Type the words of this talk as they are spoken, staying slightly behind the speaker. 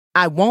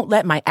I won't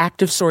let my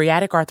active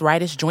psoriatic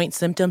arthritis joint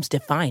symptoms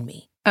define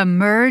me.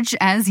 Emerge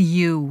as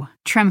you.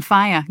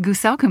 Tremfya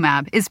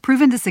guselkumab is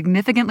proven to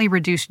significantly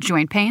reduce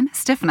joint pain,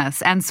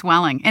 stiffness, and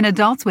swelling in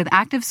adults with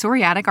active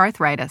psoriatic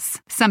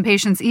arthritis. Some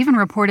patients even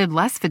reported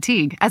less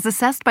fatigue as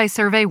assessed by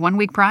survey 1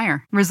 week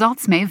prior.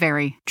 Results may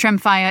vary.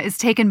 Tremfya is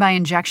taken by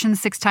injection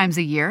 6 times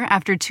a year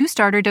after 2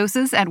 starter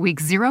doses at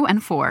weeks 0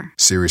 and 4.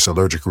 Serious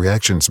allergic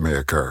reactions may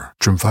occur.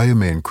 Tremfya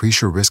may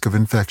increase your risk of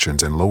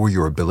infections and lower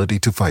your ability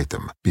to fight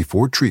them.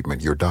 Before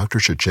treatment, your doctor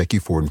should check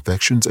you for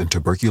infections and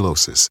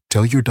tuberculosis.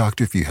 Tell your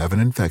doctor if you have an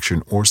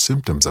infection or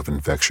symptoms of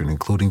infection,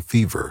 including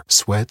fever,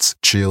 sweats,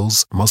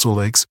 chills, muscle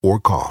aches, or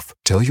cough.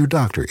 Tell your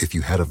doctor if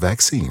you had a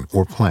vaccine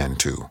or plan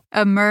to.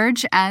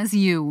 Emerge as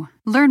you.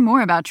 Learn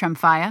more about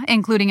Tremfya,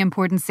 including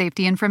important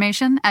safety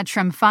information, at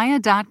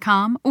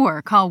tremfya.com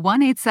or call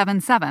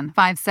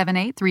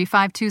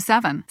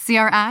 1-877-578-3527. See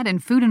our ad in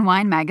Food and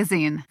Wine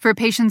magazine. For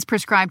patients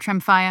prescribed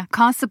Tremfya,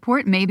 cost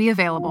support may be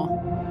available.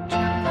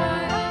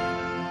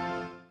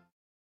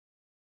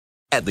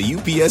 At the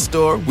UPS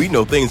Store, we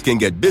know things can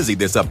get busy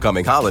this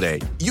upcoming holiday.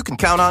 You can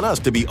count on us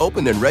to be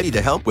open and ready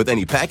to help with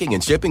any packing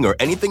and shipping or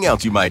anything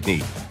else you might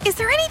need. Is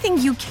there anything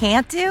you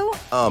can't do?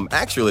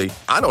 Actually,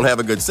 I don't have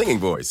a good singing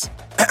voice.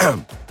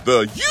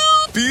 The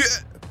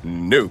UPS...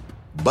 Nope.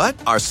 But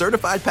our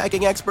certified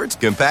packing experts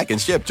can pack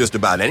and ship just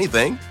about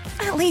anything.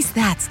 At least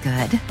that's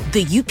good.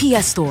 The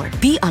UPS Store.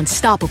 Be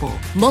unstoppable.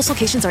 Most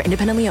locations are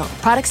independently owned.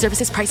 Product,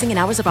 services, pricing, and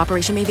hours of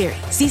operation may vary.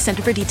 See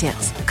Center for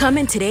details. Come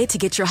in today to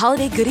get your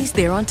holiday goodies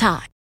there on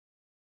time.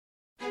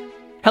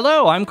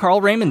 Hello, I'm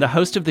Carl Raymond, the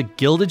host of the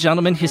Gilded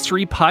Gentleman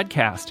History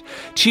Podcast.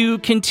 To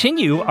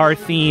continue our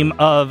theme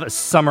of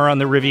Summer on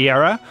the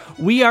Riviera,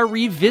 we are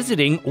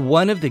revisiting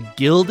one of the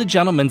Gilded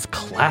Gentleman's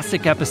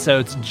classic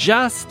episodes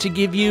just to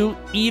give you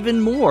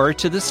even more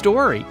to the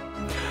story.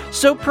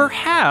 So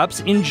perhaps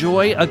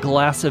enjoy a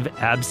glass of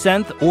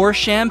absinthe or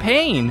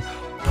champagne.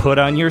 Put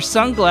on your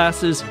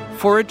sunglasses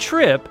for a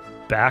trip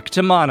back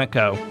to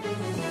Monaco.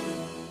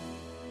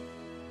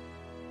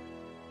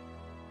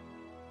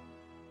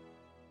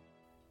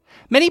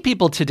 Many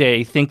people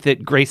today think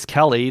that Grace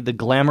Kelly, the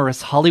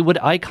glamorous Hollywood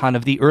icon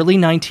of the early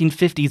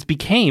 1950s,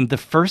 became the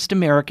first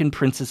American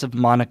Princess of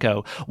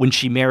Monaco when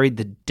she married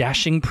the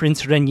dashing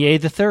Prince Rainier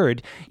III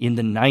in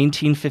the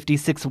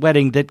 1956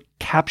 wedding that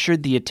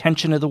captured the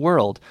attention of the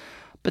world.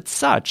 But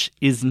such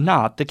is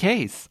not the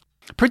case.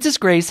 Princess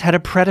Grace had a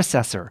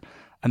predecessor,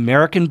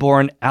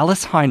 American-born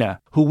Alice Heine,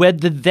 who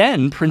wed the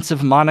then Prince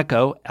of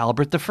Monaco,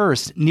 Albert I,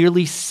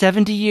 nearly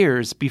 70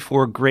 years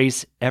before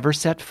Grace ever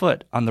set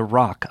foot on the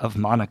Rock of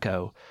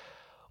Monaco.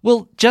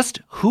 Well, just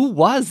who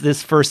was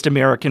this first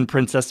American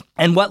princess,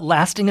 and what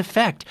lasting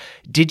effect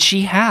did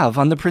she have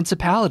on the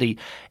principality?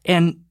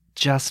 And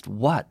just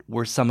what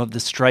were some of the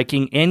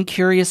striking and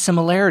curious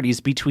similarities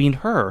between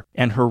her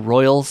and her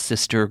royal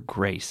sister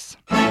Grace?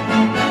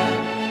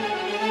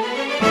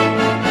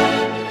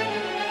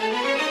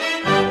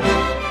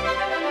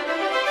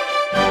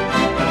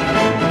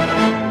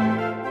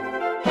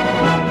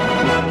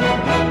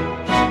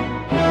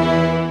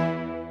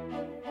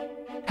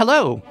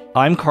 Hello,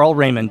 I'm Carl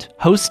Raymond,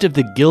 host of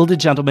the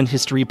Gilded Gentleman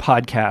History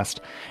Podcast.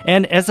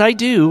 And as I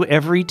do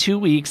every 2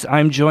 weeks,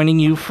 I'm joining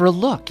you for a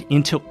look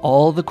into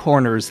all the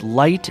corners,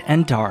 light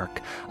and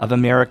dark, of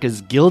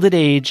America's Gilded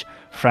Age,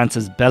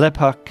 France's Belle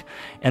Epoque,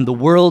 and the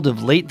world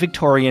of late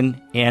Victorian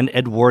and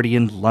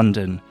Edwardian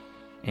London.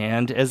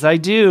 And as I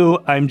do,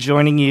 I'm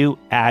joining you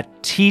at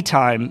tea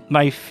time,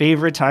 my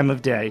favorite time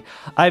of day.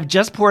 I've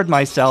just poured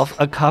myself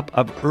a cup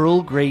of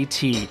Earl Grey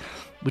tea,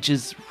 which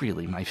is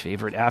really my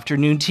favorite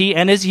afternoon tea.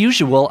 And as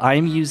usual,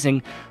 I'm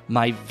using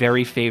my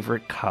very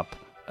favorite cup,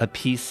 a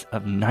piece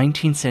of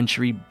 19th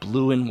century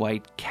blue and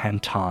white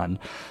Canton.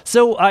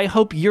 So I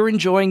hope you're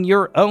enjoying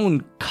your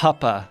own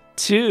cuppa,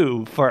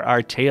 too, for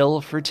our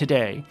tale for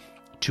today.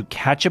 To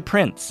Catch a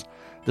Prince,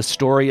 the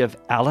story of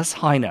Alice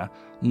Heine,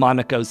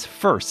 Monaco's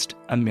first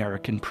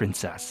American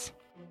princess.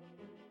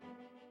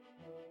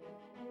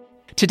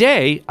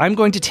 Today, I'm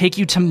going to take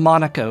you to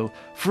Monaco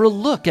for a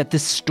look at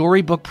this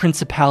storybook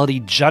principality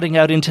jutting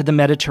out into the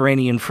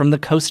Mediterranean from the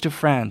coast of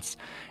France.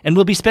 And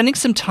we'll be spending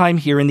some time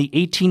here in the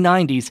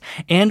 1890s,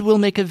 and we'll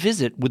make a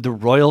visit with the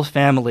royal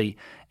family.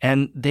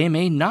 And they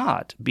may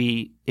not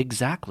be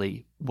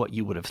exactly what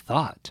you would have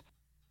thought.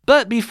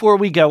 But before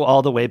we go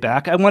all the way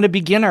back, I want to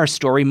begin our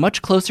story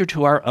much closer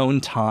to our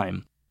own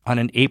time. On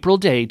an April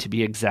day, to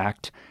be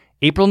exact,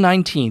 April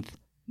 19th,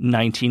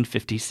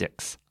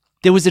 1956.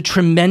 There was a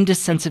tremendous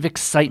sense of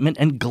excitement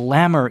and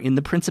glamour in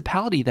the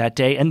principality that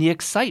day, and the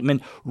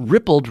excitement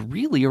rippled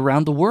really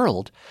around the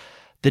world.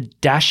 The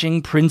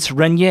dashing Prince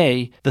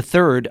Rainier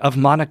III of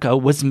Monaco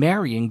was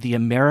marrying the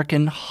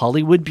American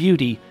Hollywood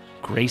beauty,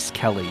 Grace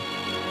Kelly.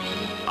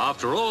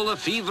 After all the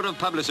fever of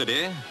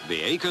publicity,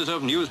 the acres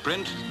of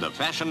newsprint, the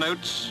fashion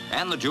notes,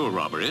 and the jewel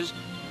robberies,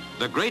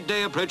 the great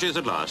day approaches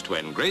at last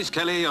when Grace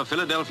Kelly of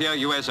Philadelphia,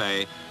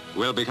 USA,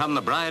 will become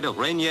the bride of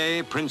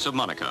Rainier, Prince of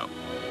Monaco.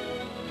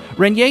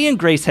 Rainier and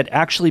Grace had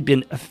actually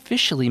been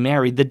officially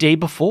married the day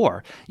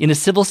before in a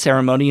civil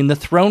ceremony in the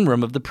throne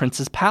room of the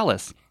prince's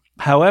palace.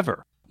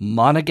 However,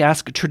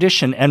 Monegasque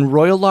tradition and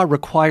royal law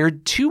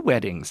required 2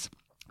 weddings,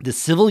 the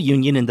civil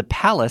union in the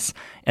palace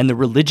and the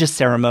religious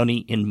ceremony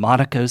in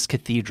Monaco's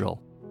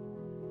cathedral.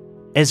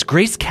 As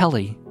Grace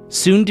Kelly,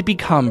 soon to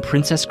become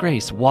Princess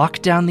Grace,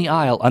 walked down the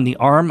aisle on the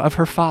arm of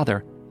her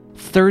father,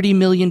 30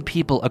 million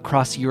people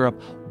across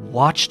Europe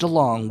watched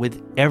along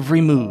with every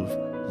move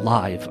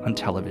live on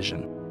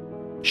television.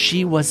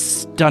 She was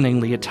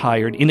stunningly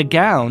attired in a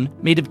gown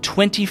made of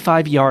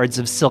 25 yards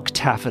of silk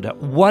taffeta,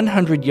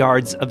 100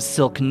 yards of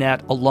silk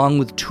net, along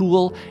with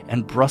tulle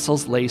and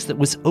Brussels lace that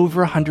was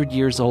over 100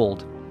 years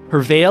old.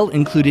 Her veil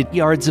included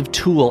yards of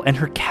tulle, and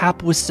her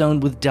cap was sewn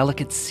with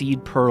delicate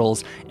seed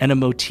pearls and a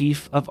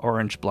motif of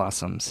orange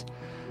blossoms.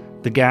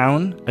 The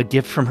gown, a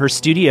gift from her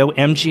studio,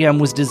 MGM,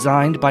 was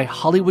designed by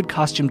Hollywood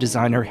costume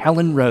designer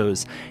Helen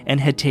Rose and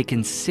had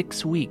taken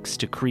 6 weeks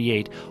to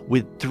create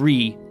with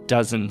 3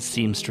 dozen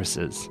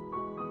seamstresses.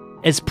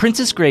 As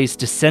Princess Grace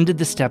descended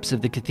the steps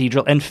of the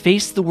cathedral and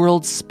faced the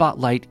world's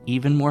spotlight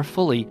even more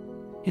fully,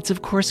 it's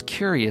of course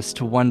curious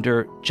to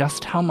wonder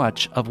just how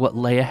much of what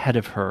lay ahead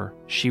of her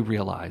she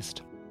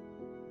realized.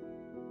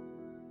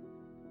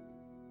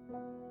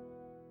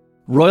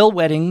 Royal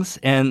weddings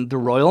and the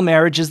royal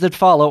marriages that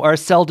follow are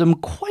seldom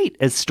quite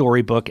as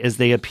storybook as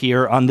they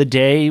appear on the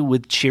day,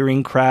 with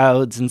cheering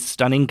crowds and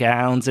stunning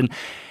gowns and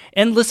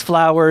endless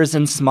flowers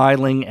and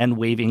smiling and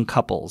waving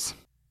couples.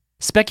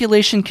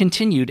 Speculation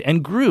continued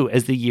and grew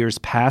as the years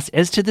passed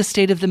as to the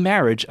state of the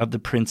marriage of the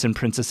Prince and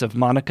Princess of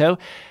Monaco,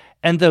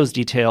 and those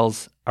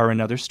details are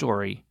another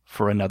story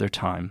for another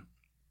time.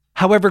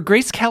 However,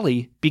 Grace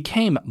Kelly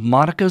became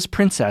Monaco's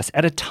princess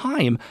at a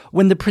time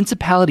when the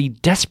principality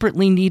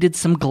desperately needed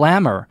some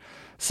glamour,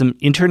 some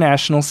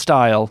international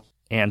style,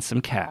 and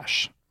some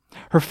cash.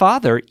 Her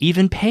father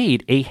even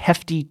paid a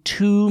hefty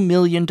 $2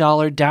 million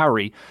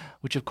dowry,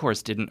 which of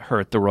course didn't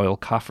hurt the royal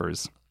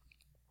coffers.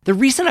 The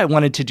reason I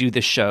wanted to do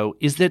this show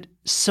is that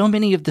so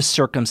many of the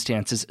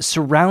circumstances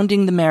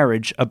surrounding the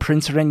marriage of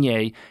Prince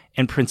Rainier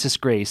and Princess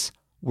Grace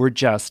were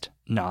just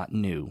not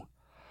new.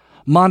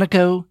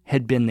 Monaco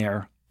had been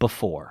there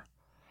before,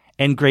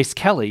 and Grace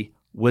Kelly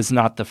was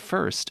not the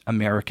first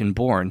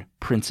American-born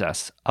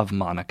Princess of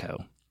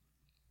Monaco.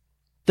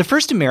 The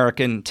first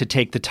American to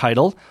take the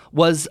title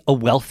was a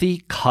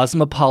wealthy,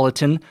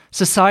 cosmopolitan,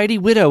 society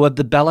widow of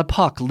the Belle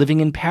Epoque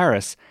living in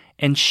Paris,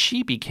 and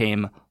she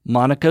became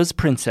Monaco's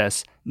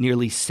princess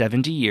nearly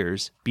 70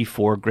 years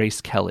before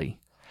Grace Kelly.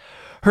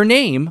 Her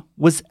name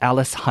was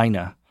Alice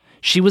Heine.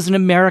 She was an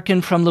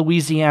American from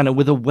Louisiana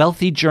with a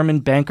wealthy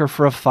German banker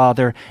for a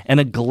father and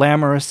a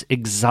glamorous,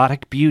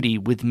 exotic beauty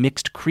with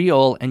mixed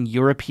Creole and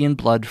European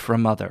blood for a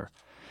mother.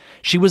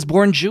 She was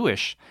born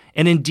Jewish,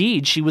 and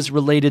indeed she was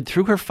related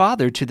through her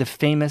father to the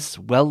famous,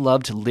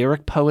 well-loved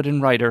lyric poet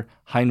and writer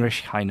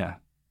Heinrich Heine.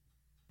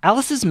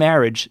 Alice's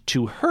marriage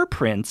to her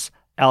prince,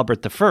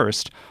 Albert I,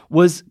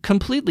 was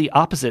completely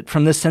opposite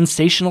from the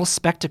sensational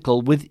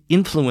spectacle with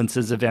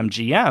influences of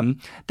MGM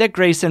that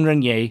Grace and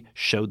Rainier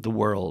showed the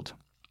world.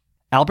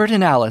 Albert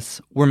and Alice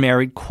were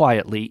married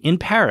quietly in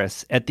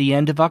Paris at the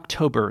end of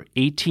October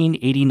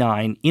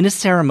 1889 in a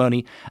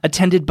ceremony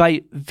attended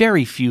by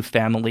very few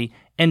family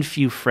and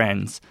few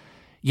friends.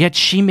 Yet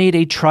she made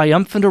a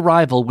triumphant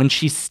arrival when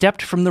she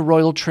stepped from the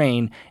royal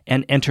train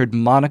and entered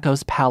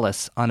Monaco's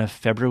palace on a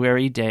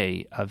February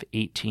day of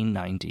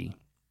 1890.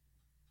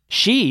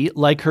 She,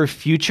 like her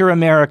future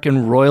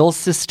American royal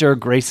sister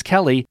Grace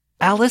Kelly,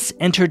 Alice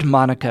entered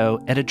Monaco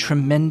at a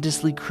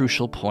tremendously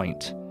crucial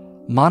point.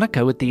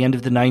 Monaco at the end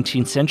of the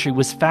 19th century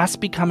was fast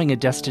becoming a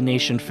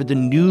destination for the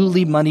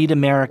newly moneyed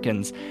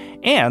Americans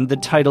and the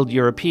titled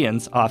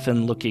Europeans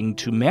often looking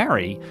to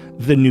marry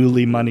the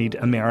newly moneyed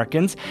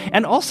Americans,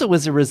 and also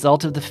as a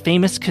result of the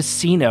famous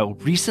casino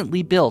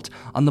recently built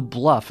on the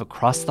bluff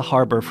across the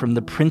harbor from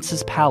the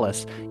Prince's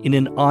Palace in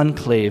an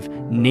enclave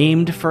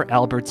named for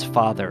Albert's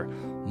father,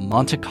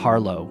 Monte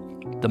Carlo,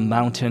 the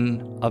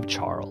Mountain of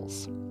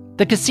Charles.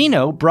 The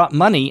casino brought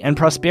money and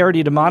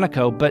prosperity to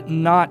Monaco, but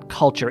not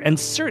culture, and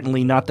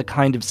certainly not the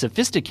kind of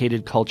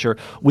sophisticated culture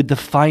with the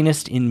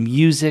finest in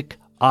music,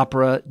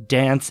 opera,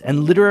 dance,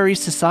 and literary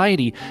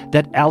society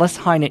that Alice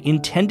Heine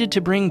intended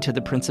to bring to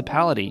the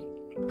principality.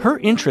 Her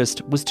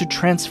interest was to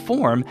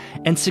transform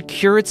and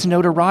secure its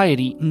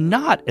notoriety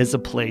not as a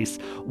place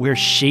where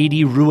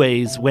shady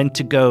roués went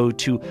to go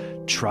to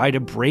try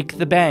to break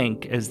the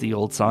bank, as the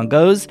old song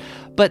goes,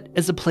 but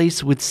as a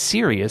place with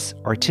serious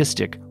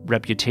artistic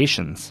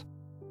reputations.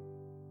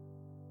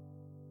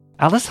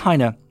 Alice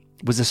Heine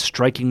was a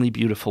strikingly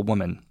beautiful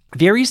woman.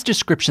 Various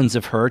descriptions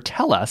of her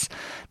tell us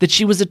that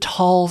she was a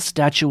tall,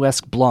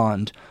 statuesque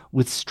blonde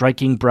with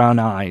striking brown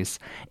eyes,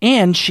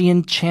 and she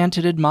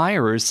enchanted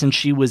admirers since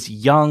she was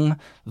young,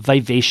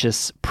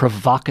 vivacious,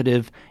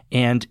 provocative,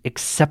 and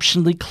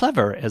exceptionally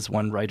clever, as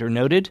one writer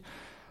noted.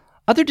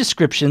 Other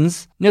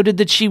descriptions noted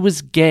that she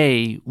was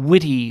gay,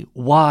 witty,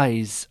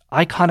 wise,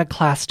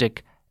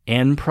 iconoclastic,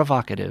 and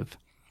provocative.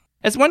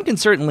 As one can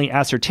certainly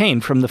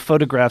ascertain from the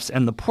photographs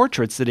and the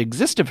portraits that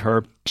exist of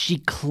her, she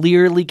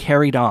clearly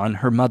carried on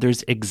her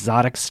mother's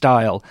exotic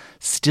style,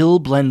 still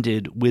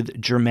blended with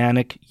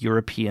Germanic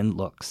European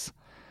looks.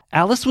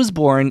 Alice was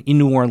born in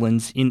New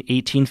Orleans in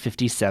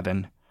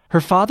 1857.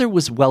 Her father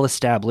was well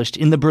established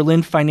in the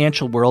Berlin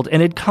financial world and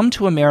had come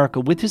to America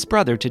with his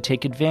brother to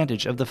take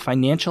advantage of the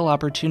financial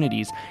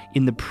opportunities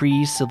in the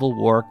pre-Civil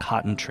War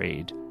cotton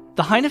trade.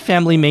 The Heine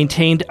family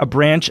maintained a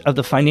branch of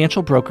the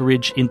financial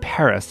brokerage in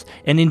Paris,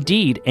 and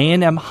indeed,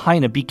 A&M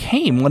Heine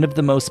became one of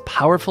the most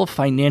powerful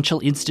financial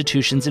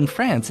institutions in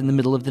France in the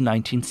middle of the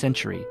 19th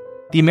century.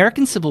 The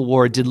American Civil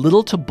War did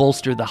little to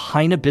bolster the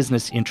Heine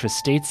business interests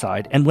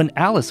stateside, and when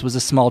Alice was a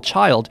small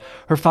child,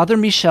 her father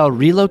Michel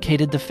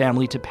relocated the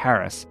family to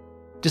Paris.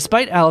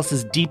 Despite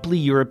Alice's deeply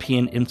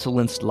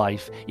European-influenced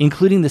life,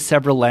 including the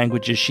several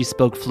languages she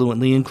spoke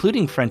fluently,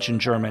 including French and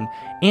German,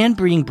 and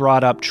being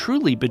brought up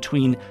truly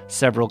between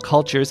several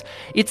cultures,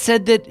 it's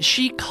said that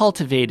she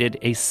cultivated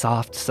a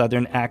soft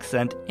Southern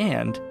accent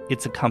and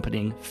its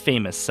accompanying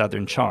famous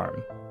Southern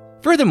charm.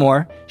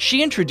 Furthermore,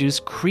 she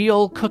introduced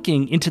Creole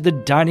cooking into the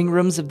dining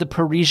rooms of the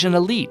Parisian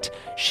elite.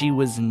 She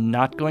was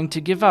not going to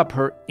give up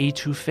her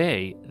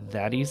étouffée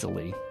that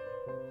easily.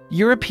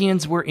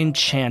 Europeans were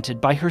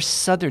enchanted by her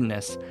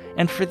southernness,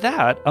 and for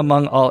that,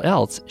 among all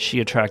else,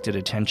 she attracted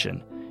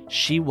attention.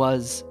 She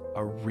was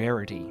a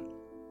rarity.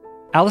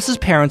 Alice's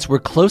parents were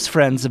close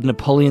friends of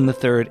Napoleon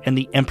III and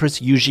the Empress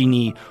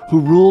Eugénie,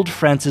 who ruled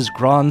France's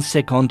Grand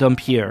Second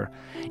Empire.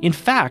 In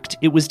fact,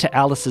 it was to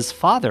Alice's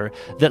father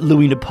that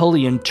Louis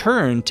Napoleon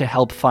turned to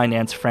help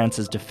finance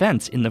France's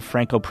defense in the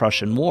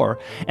Franco-Prussian War,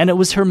 and it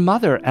was her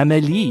mother,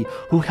 Amélie,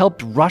 who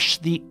helped rush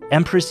the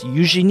Empress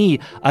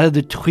Eugénie out of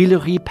the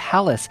Tuileries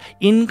Palace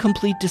in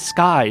complete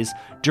disguise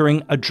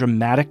during a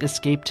dramatic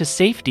escape to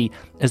safety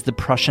as the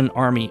Prussian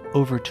army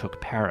overtook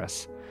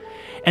Paris.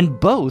 And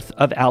both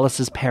of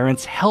Alice's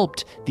parents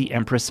helped the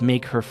Empress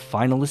make her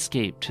final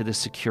escape to the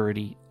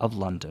security of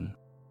London.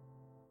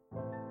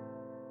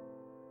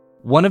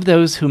 One of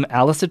those whom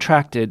Alice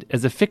attracted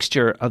as a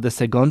fixture of the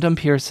Second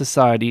Empire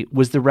society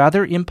was the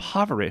rather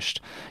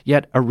impoverished,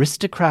 yet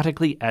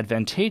aristocratically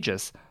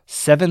advantageous,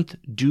 7th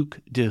Duc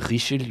de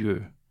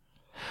Richelieu.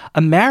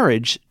 A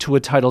marriage to a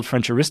titled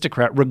French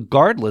aristocrat,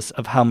 regardless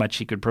of how much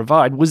he could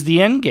provide, was the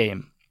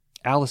endgame.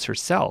 Alice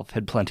herself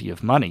had plenty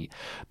of money,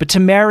 but to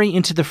marry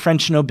into the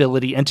French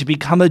nobility and to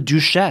become a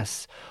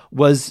duchess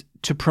was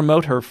to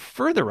promote her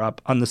further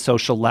up on the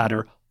social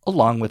ladder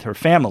along with her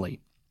family.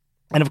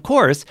 And of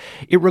course,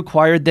 it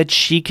required that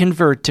she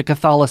convert to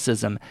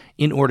Catholicism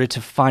in order to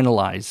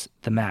finalize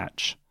the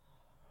match.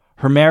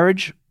 Her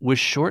marriage was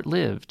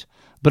short-lived,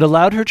 but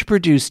allowed her to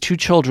produce 2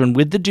 children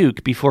with the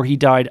Duke before he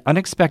died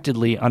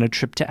unexpectedly on a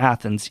trip to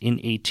Athens in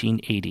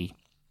 1880.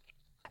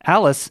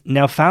 Alice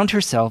now found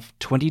herself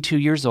 22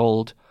 years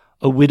old,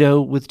 a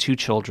widow with 2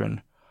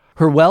 children.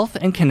 Her wealth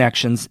and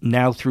connections,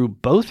 now through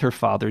both her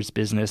father's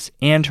business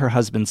and her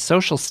husband's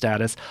social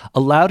status,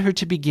 allowed her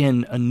to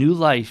begin a new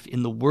life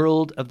in the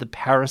world of the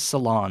Paris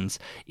salons,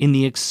 in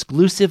the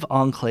exclusive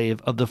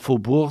enclave of the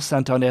Faubourg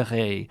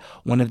Saint-Honoré,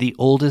 one of the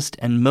oldest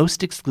and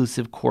most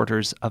exclusive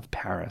quarters of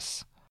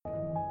Paris.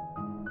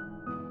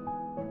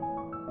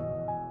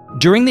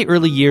 During the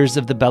early years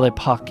of the Belle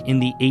Époque in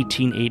the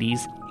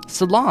 1880s,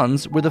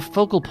 salons were the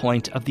focal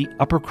point of the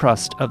upper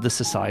crust of the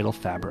societal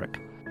fabric.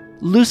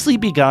 Loosely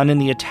begun in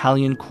the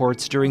Italian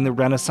courts during the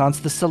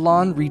Renaissance, the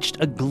salon reached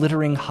a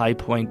glittering high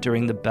point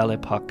during the Belle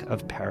Époque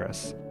of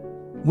Paris.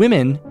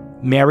 Women,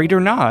 married or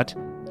not,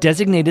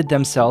 designated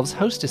themselves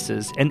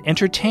hostesses and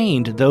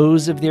entertained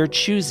those of their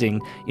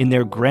choosing in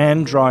their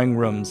grand drawing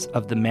rooms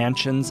of the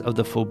mansions of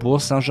the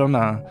Faubourg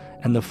Saint-Germain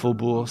and the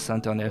Faubourg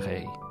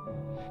Saint-Honoré.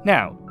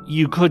 Now,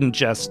 you couldn't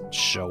just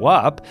show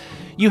up.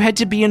 You had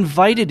to be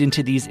invited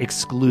into these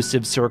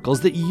exclusive circles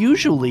that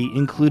usually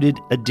included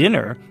a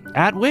dinner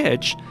at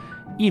which,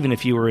 even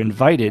if you were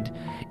invited,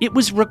 it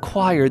was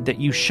required that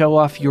you show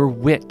off your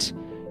wit,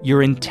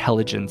 your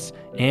intelligence,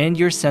 and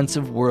your sense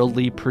of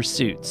worldly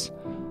pursuits.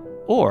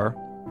 Or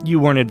you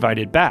weren't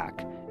invited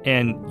back,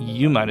 and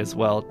you might as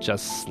well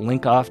just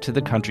slink off to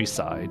the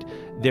countryside.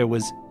 There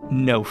was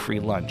no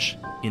free lunch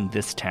in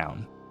this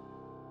town.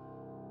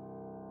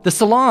 The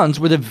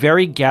salons were the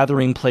very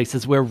gathering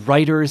places where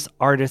writers,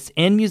 artists,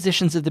 and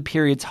musicians of the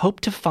periods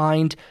hoped to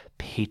find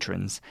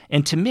patrons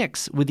and to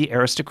mix with the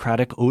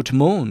aristocratic haut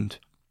monde.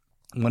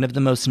 One of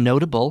the most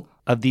notable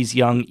of these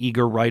young,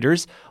 eager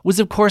writers was,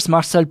 of course,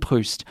 Marcel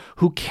Proust,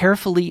 who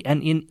carefully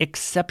and in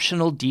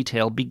exceptional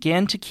detail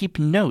began to keep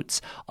notes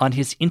on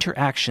his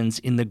interactions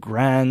in the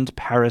grand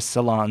Paris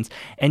salons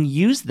and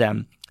used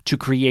them to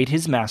create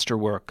his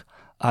masterwork,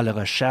 À la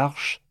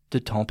recherche de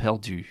temps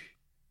perdu.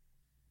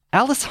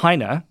 Alice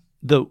Heine,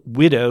 the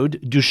widowed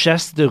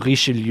Duchesse de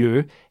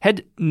Richelieu,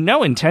 had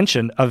no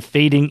intention of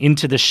fading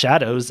into the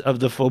shadows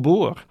of the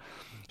Faubourg.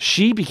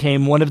 She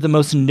became one of the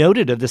most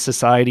noted of the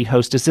society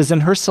hostesses,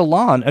 and her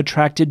salon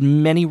attracted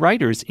many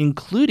writers,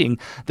 including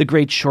the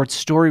great short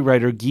story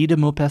writer Guy de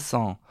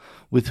Maupassant,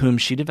 with whom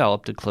she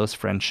developed a close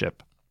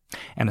friendship.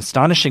 And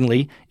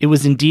astonishingly, it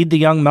was indeed the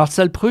young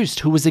Marcel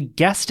Proust who was a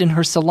guest in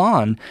her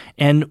salon,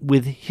 and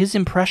with his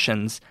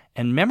impressions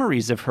and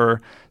memories of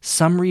her,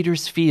 some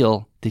readers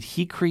feel that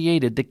he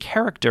created the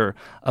character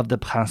of the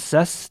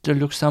Princesse de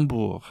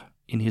Luxembourg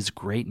in his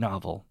great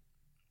novel,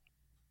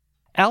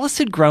 Alice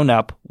had grown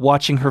up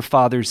watching her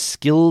father's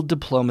skilled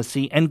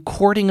diplomacy and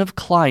courting of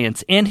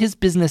clients, and his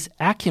business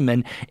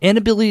acumen and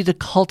ability to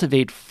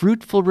cultivate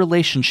fruitful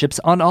relationships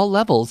on all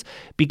levels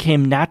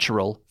became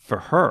natural for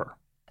her.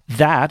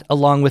 That,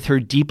 along with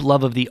her deep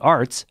love of the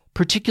arts,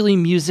 particularly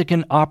music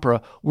and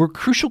opera, were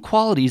crucial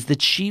qualities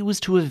that she was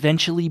to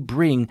eventually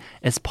bring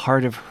as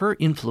part of her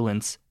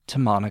influence to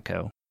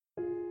Monaco.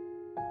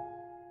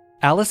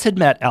 Alice had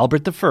met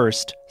Albert I,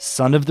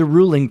 son of the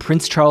ruling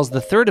Prince Charles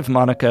III of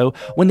Monaco,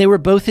 when they were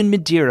both in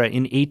Madeira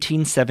in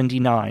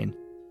 1879.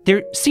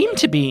 There seemed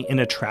to be an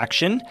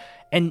attraction,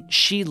 and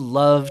she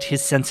loved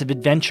his sense of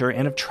adventure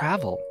and of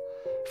travel.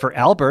 For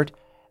Albert,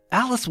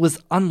 Alice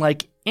was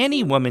unlike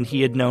any woman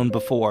he had known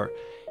before.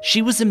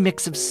 She was a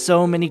mix of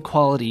so many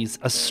qualities: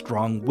 a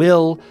strong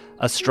will,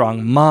 a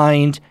strong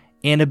mind,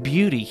 and a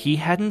beauty he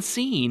hadn't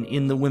seen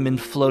in the women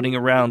floating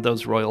around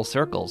those royal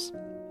circles.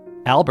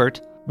 Albert,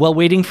 while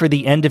waiting for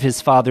the end of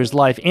his father's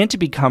life and to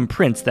become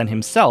prince then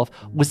himself,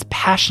 was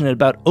passionate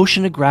about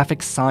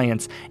oceanographic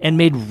science and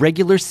made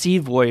regular sea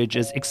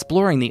voyages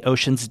exploring the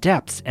ocean's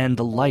depths and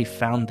the life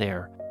found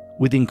there.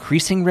 With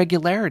increasing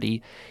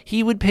regularity,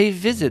 he would pay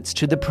visits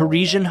to the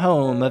Parisian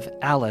home of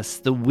Alice,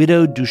 the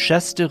widowed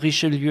Duchesse de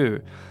Richelieu,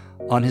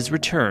 on his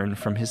return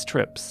from his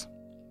trips.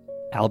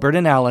 Albert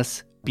and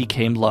Alice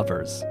became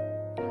lovers.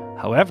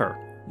 However,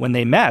 when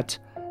they met,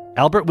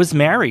 Albert was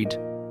married.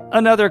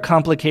 Another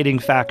complicating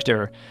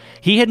factor.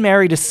 He had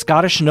married a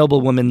Scottish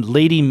noblewoman,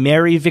 Lady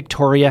Mary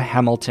Victoria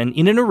Hamilton,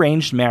 in an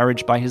arranged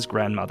marriage by his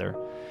grandmother.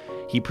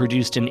 He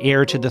produced an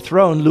heir to the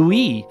throne,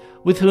 Louis,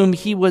 with whom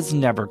he was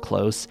never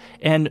close,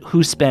 and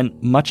who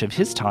spent much of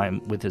his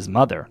time with his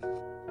mother.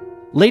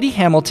 Lady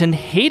Hamilton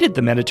hated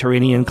the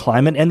Mediterranean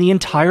climate and the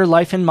entire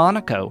life in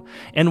Monaco,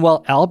 and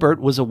while Albert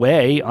was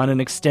away on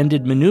an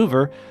extended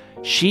maneuver,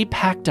 she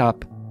packed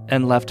up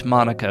and left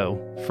Monaco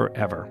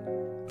forever.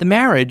 The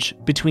marriage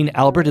between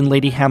Albert and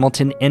Lady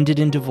Hamilton ended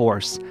in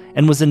divorce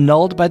and was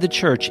annulled by the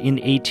church in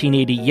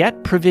 1880,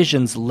 yet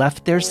provisions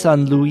left their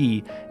son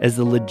Louis as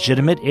the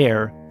legitimate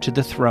heir to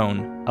the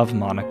throne of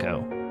Monaco.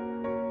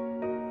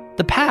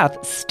 The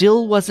path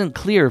still wasn't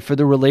clear for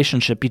the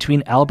relationship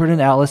between Albert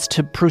and Alice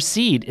to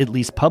proceed, at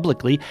least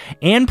publicly,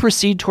 and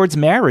proceed towards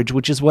marriage,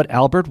 which is what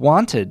Albert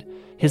wanted.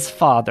 His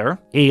father,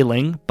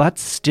 ailing but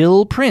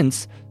still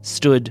prince,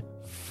 stood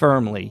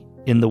firmly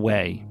in the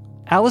way.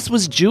 Alice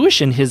was Jewish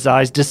in his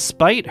eyes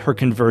despite her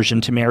conversion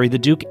to marry the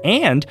Duke,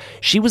 and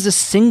she was a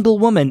single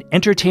woman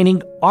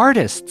entertaining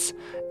artists,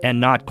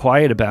 and not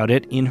quiet about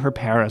it, in her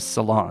Paris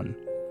salon.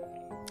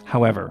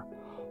 However,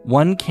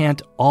 one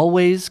can't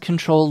always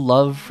control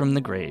love from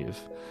the grave.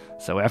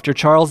 So after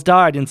Charles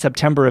died in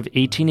September of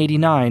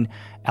 1889,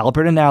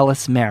 Albert and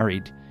Alice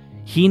married.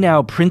 He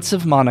now Prince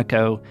of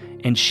Monaco,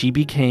 and she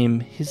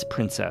became his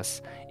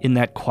princess in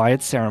that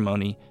quiet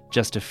ceremony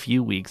just a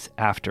few weeks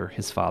after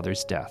his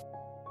father's death.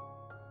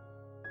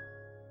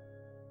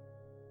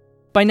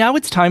 By now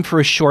it's time for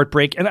a short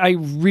break, and I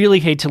really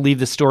hate to leave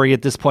the story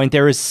at this point.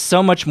 There is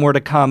so much more to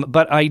come,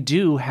 but I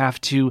do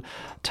have to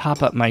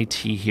top up my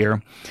tea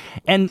here.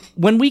 And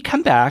when we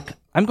come back,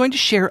 I'm going to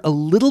share a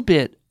little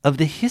bit of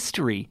the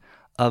history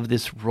of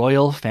this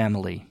royal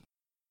family.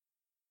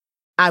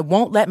 I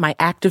won't let my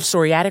active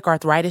psoriatic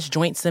arthritis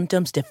joint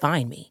symptoms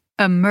define me.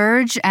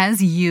 Emerge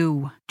as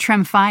you.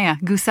 Tremfya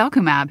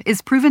guselkumab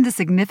is proven to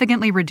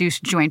significantly reduce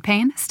joint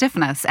pain,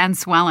 stiffness, and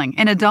swelling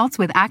in adults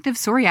with active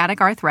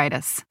psoriatic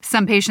arthritis.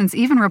 Some patients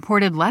even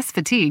reported less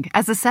fatigue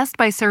as assessed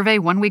by survey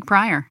 1 week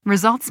prior.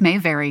 Results may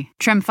vary.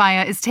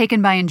 Tremfya is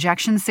taken by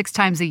injection 6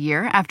 times a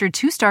year after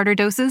 2 starter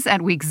doses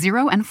at weeks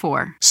 0 and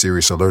 4.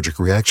 Serious allergic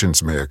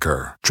reactions may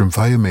occur.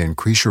 Tremfya may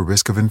increase your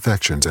risk of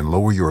infections and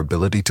lower your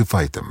ability to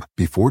fight them.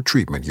 Before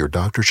treatment, your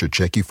doctor should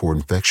check you for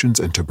infections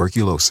and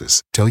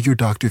tuberculosis. Tell your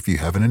doctor if you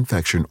have an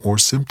infection or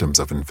symptoms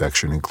of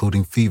infection,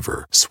 including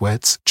fever,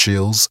 sweats,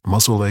 chills,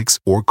 muscle aches,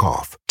 or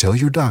cough. Tell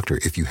your doctor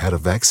if you had a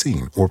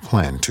vaccine or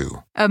plan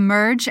to.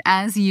 Emerge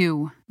as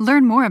you.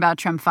 Learn more about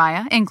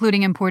Tremfya,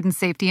 including important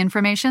safety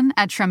information,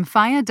 at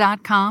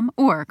tremfya.com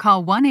or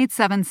call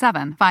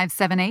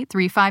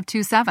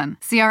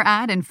 1-877-578-3527. See our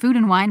ad in Food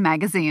and Wine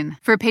magazine.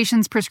 For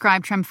patients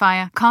prescribed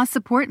Tremfya, cost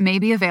support may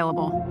be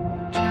available.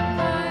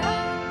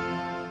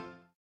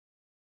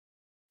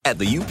 At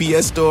the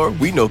UPS Store,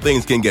 we know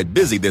things can get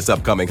busy this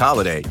upcoming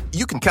holiday.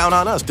 You can count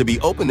on us to be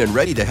open and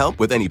ready to help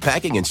with any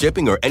packing and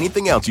shipping or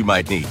anything else you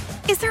might need.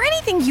 Is there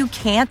anything you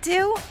can't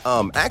do?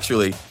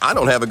 Actually, I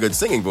don't have a good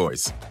singing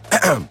voice.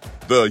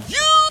 The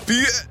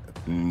UPS...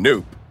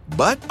 Nope.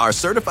 But our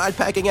certified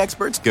packing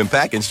experts can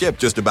pack and ship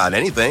just about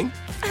anything.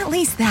 At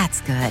least that's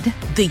good.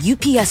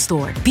 The UPS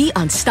Store. Be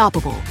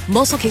unstoppable.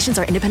 Most locations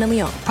are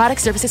independently owned.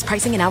 Product, services,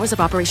 pricing, and hours of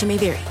operation may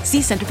vary.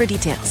 See Center for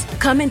details.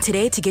 Come in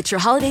today to get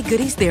your holiday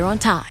goodies there on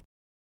time.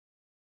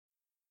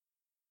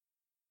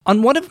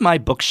 On one of my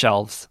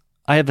bookshelves,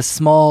 I have a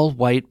small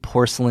white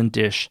porcelain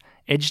dish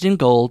edged in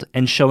gold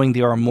and showing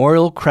the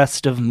armorial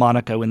crest of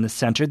Monaco in the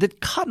center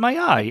that caught my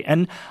eye,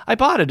 and I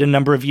bought it a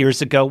number of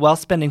years ago while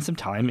spending some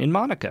time in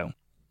Monaco.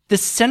 The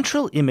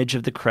central image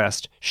of the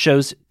crest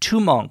shows 2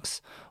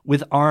 monks,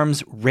 with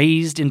arms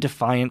raised in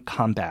defiant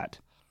combat.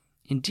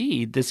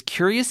 Indeed, this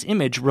curious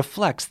image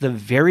reflects the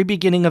very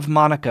beginning of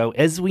Monaco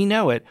as we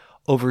know it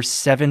over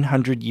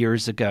 700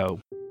 years ago.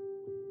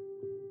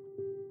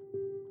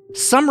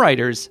 Some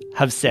writers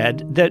have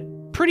said that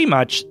pretty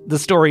much the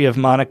story of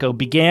Monaco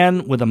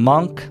began with a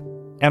monk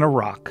and a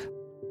rock.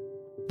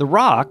 The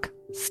rock,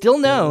 still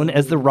known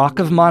as the Rock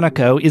of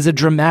Monaco, is a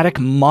dramatic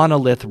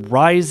monolith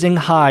rising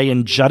high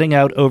and jutting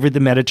out over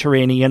the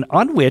Mediterranean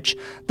on which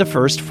the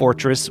first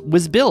fortress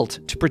was built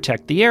to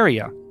protect the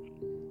area.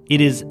 It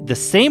is the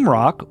same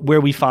rock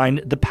where we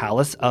find the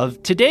palace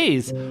of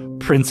today's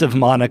Prince of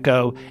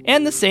Monaco,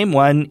 and the same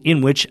one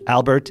in which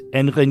Albert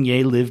and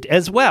Renier lived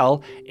as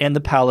well, and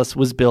the palace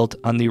was built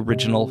on the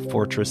original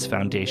fortress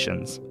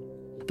foundations.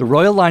 The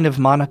royal line of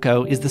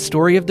Monaco is the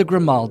story of the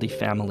Grimaldi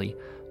family,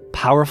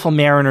 powerful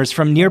mariners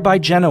from nearby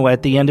Genoa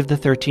at the end of the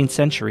 13th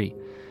century.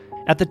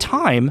 At the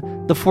time,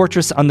 the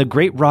fortress on the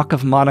Great Rock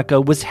of Monaco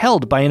was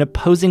held by an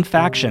opposing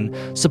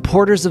faction,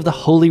 supporters of the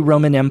Holy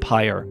Roman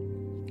Empire.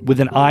 With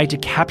an eye to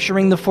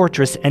capturing the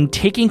fortress and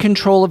taking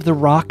control of the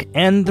rock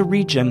and the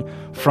region,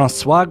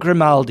 François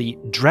Grimaldi,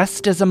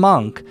 dressed as a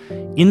monk,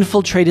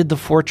 infiltrated the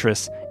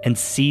fortress and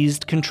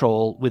seized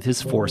control with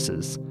his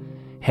forces.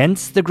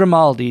 Hence, the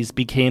Grimaldis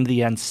became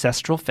the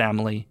ancestral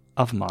family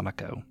of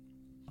Monaco.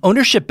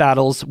 Ownership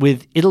battles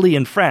with Italy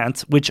and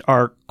France, which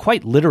are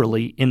quite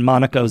literally in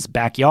Monaco's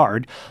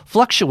backyard,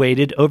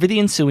 fluctuated over the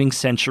ensuing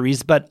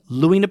centuries, but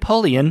Louis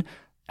Napoleon,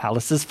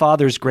 Alice's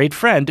father's great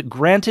friend,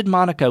 granted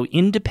Monaco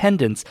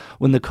independence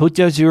when the Côte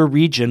d'Azur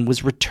region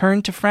was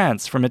returned to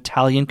France from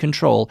Italian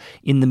control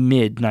in the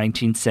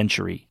mid-19th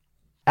century.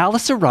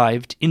 Alice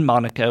arrived in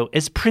Monaco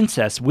as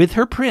princess with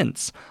her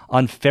prince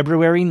on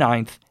February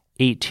 9th,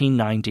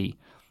 1890.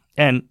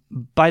 And,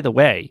 by the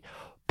way,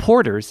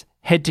 porters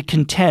had to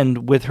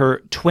contend with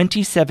her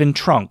 27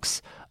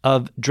 trunks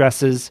of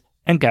dresses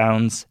and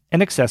gowns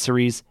and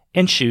accessories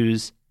and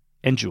shoes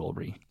and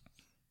jewelry.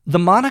 The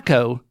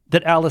Monaco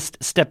that Alice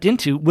stepped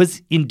into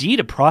was indeed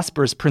a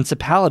prosperous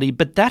principality,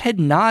 but that had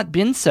not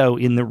been so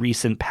in the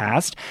recent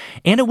past,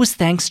 and it was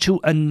thanks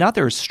to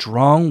another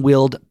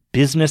strong-willed,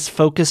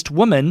 business-focused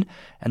woman,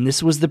 and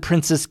this was the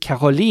Princess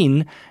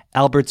Caroline,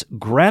 Albert's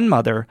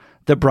grandmother,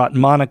 that brought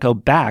Monaco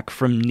back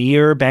from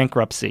near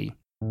bankruptcy.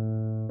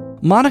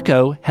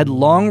 Monaco had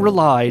long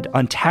relied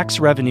on tax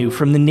revenue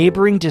from the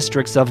neighboring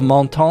districts of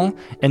Menton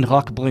and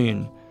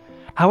Roquebrune.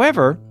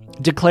 However,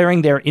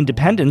 declaring their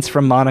independence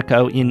from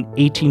Monaco in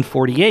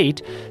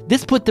 1848,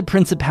 this put the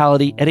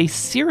principality at a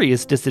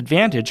serious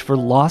disadvantage for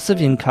loss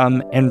of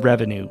income and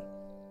revenue.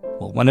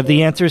 Well, one of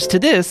the answers to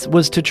this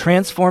was to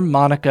transform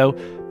Monaco,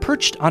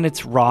 perched on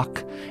its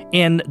rock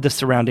and the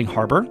surrounding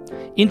harbor,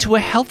 into a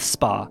health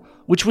spa,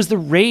 which was the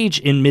rage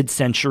in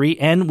mid-century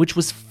and which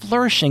was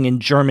flourishing in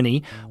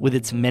Germany with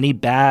its many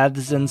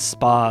baths and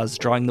spas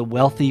drawing the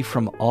wealthy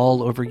from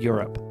all over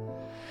Europe.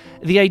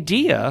 The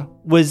idea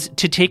was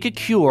to take a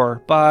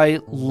cure by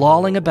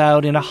lolling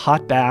about in a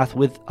hot bath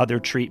with other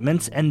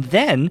treatments, and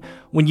then,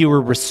 when you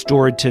were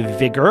restored to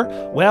vigor,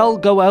 well,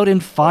 go out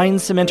and find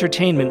some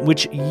entertainment,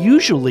 which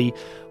usually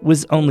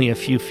was only a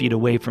few feet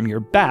away from your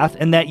bath,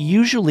 and that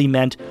usually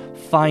meant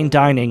fine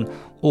dining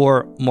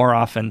or, more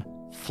often,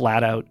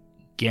 flat-out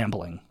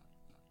gambling.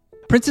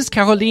 Princess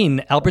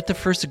Caroline, Albert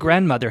I's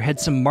grandmother, had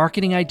some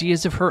marketing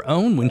ideas of her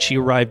own when she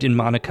arrived in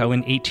Monaco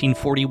in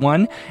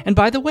 1841, and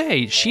by the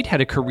way, she'd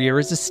had a career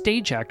as a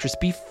stage actress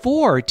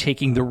before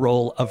taking the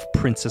role of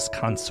princess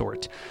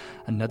consort.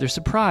 Another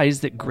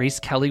surprise that Grace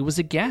Kelly was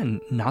again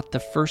not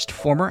the first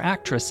former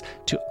actress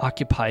to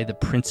occupy the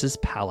prince's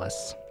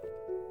palace.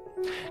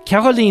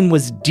 Caroline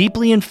was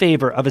deeply in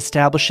favor of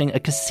establishing a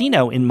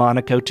casino in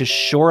Monaco to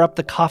shore up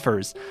the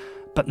coffers,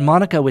 but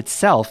Monaco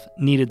itself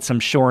needed some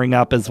shoring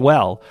up as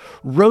well.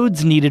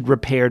 Roads needed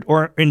repaired,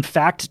 or in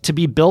fact to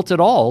be built at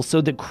all, so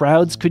that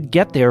crowds could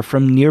get there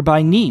from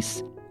nearby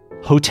Nice.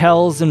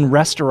 Hotels and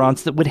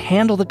restaurants that would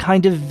handle the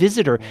kind of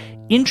visitor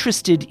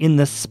interested in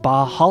the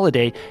spa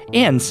holiday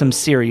and some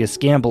serious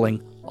gambling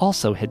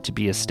also had to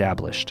be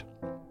established.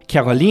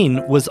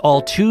 Caroline was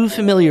all too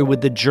familiar with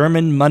the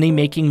German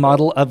money-making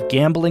model of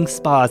gambling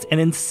spas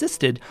and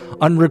insisted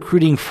on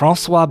recruiting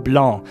François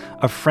Blanc,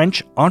 a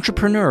French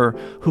entrepreneur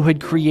who had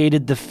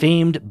created the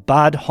famed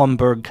Bad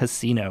Homburg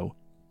casino.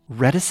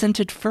 Reticent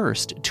at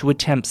first to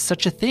attempt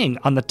such a thing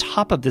on the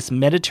top of this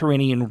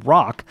Mediterranean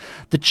rock,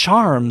 the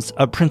charms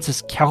of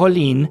Princess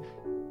Caroline,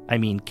 I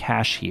mean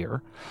cash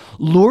here,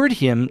 lured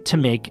him to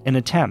make an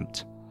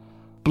attempt.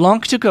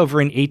 Blanc took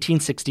over in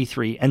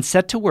 1863 and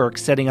set to work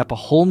setting up a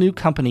whole new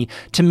company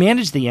to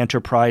manage the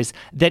enterprise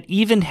that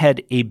even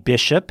had a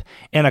bishop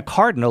and a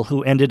cardinal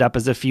who ended up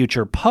as a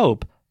future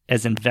pope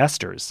as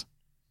investors.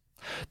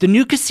 The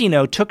new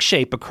casino took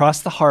shape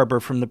across the harbor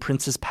from the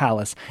prince's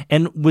palace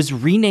and was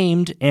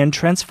renamed and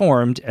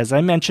transformed, as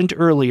I mentioned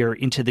earlier,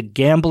 into the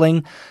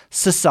gambling,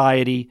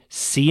 society,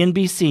 see and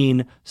be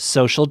seen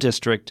social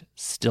district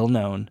still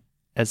known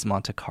as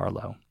Monte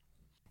Carlo.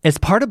 As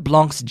part of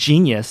Blanc's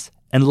genius,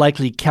 and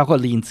likely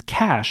Caroline's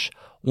cash,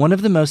 One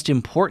of the most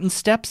important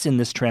steps in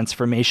this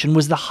transformation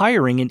was the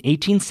hiring in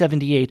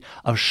 1878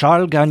 of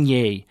Charles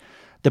Garnier,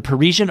 the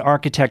Parisian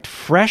architect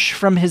fresh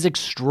from his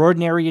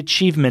extraordinary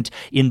achievement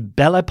in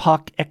Belle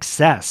Époque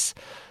excess,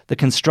 the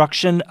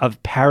construction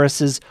of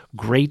Paris's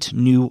great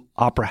new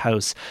opera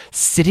house,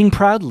 sitting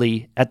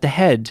proudly at the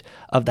head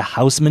of the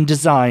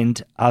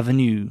Haussmann-designed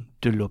Avenue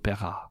de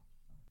l'Opéra.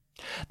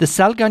 The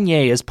Salle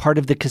Garnier, as part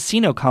of the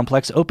casino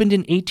complex, opened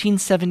in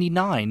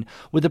 1879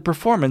 with a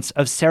performance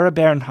of Sarah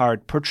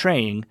Bernhardt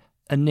portraying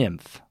a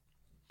nymph.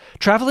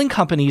 Traveling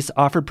companies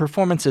offered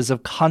performances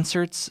of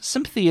concerts,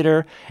 some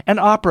theater, and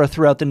opera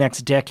throughout the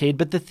next decade,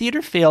 but the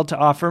theater failed to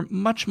offer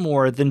much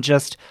more than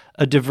just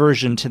a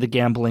diversion to the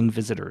gambling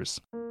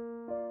visitors.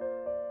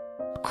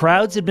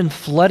 Crowds had been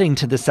flooding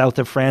to the south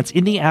of France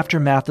in the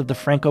aftermath of the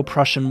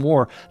Franco-Prussian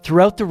War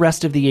throughout the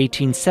rest of the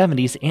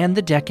 1870s and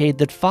the decade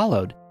that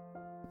followed.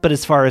 But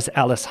as far as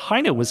Alice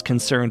Heine was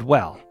concerned,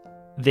 well,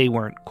 they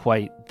weren't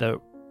quite the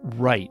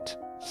right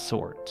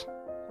sort.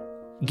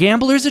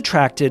 Gamblers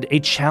attracted a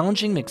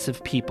challenging mix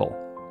of people.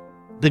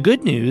 The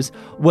good news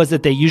was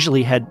that they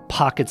usually had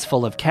pockets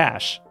full of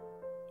cash,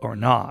 or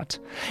not,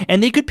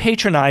 and they could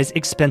patronize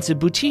expensive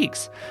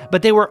boutiques,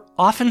 but they were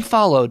often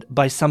followed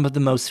by some of the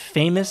most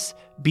famous,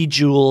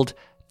 bejeweled,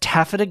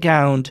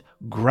 taffeta-gowned,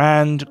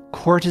 grand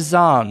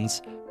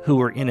courtesans who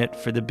were in it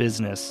for the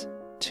business,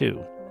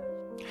 too.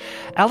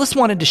 Alice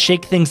wanted to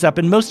shake things up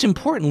and, most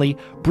importantly,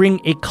 bring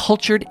a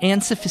cultured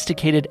and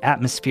sophisticated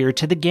atmosphere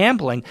to the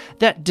gambling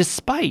that,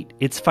 despite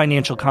its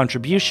financial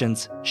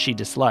contributions, she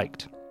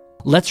disliked.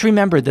 Let's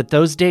remember that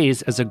those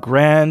days as a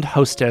grand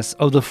hostess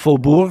of the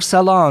Faubourg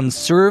salons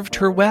served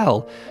her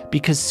well,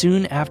 because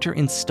soon after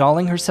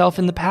installing herself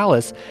in the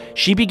palace,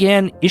 she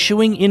began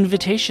issuing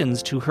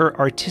invitations to her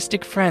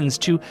artistic friends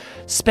to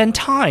spend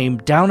time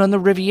down on the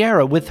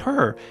Riviera with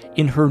her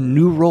in her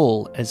new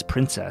role as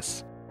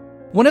princess.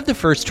 One of the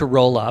first to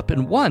roll up,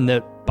 and one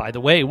that, by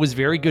the way, was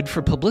very good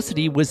for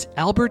publicity, was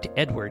Albert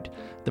Edward,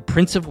 the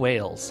Prince of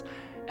Wales.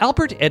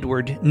 Albert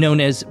Edward,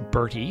 known as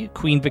Bertie,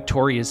 Queen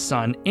Victoria's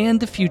son, and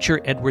the future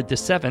Edward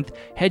VII,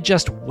 had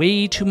just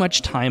way too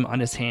much time on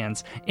his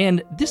hands,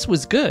 and this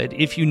was good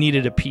if you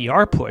needed a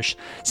PR push,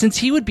 since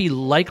he would be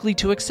likely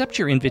to accept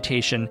your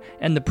invitation,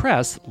 and the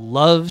press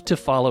loved to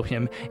follow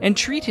him and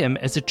treat him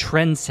as a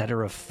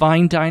trendsetter of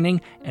fine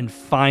dining and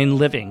fine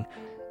living.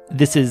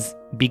 This is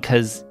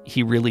because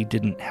he really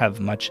didn't have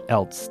much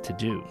else to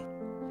do.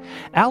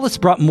 Alice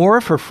brought more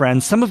of her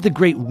friends, some of the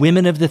great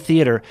women of the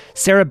theater,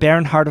 Sarah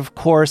Bernhardt, of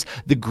course,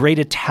 the great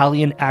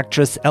Italian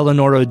actress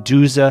Eleonora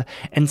Duse,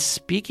 and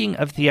speaking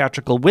of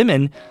theatrical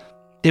women,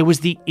 there was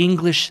the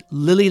English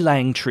Lily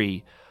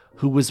Langtry,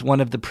 who was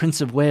one of the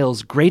Prince of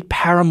Wales' great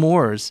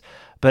paramours,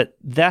 but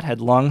that had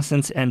long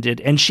since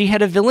ended, and she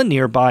had a villa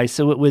nearby,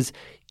 so it was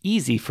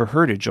easy for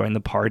her to join the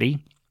party.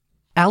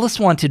 Alice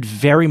wanted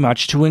very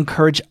much to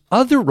encourage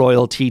other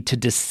royalty to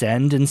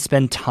descend and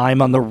spend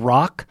time on the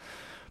Rock.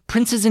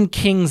 Princes and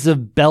kings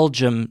of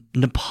Belgium,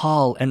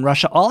 Nepal, and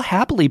Russia all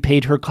happily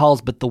paid her calls,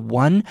 but the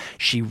one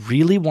she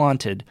really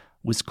wanted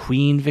was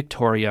Queen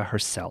Victoria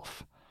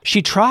herself.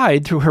 She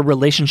tried, through her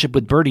relationship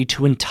with Bertie,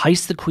 to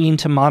entice the Queen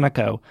to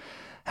Monaco.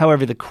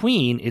 However, the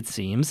Queen, it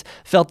seems,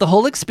 felt the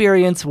whole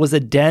experience was a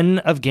den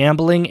of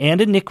gambling and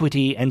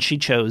iniquity, and she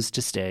chose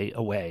to stay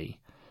away.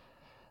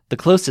 The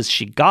closest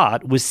she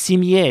got was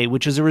Cimiez,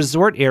 which is a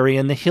resort area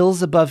in the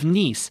hills above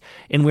Nice,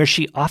 and where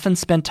she often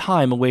spent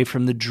time away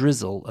from the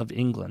drizzle of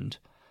England.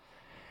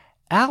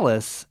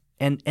 Alice,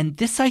 and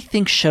this I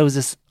think shows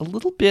us a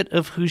little bit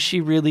of who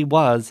she really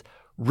was,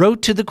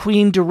 wrote to the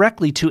Queen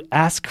directly to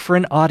ask for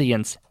an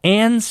audience,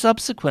 and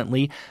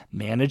subsequently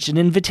managed an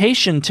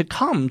invitation to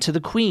come to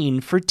the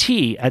Queen for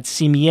tea at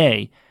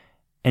Cimiez,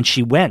 and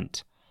she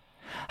went.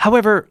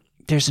 However,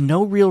 there's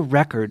no real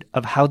record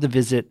of how the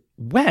visit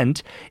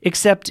went,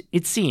 except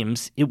it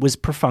seems it was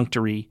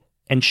perfunctory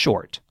and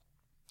short.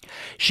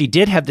 She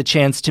did have the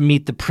chance to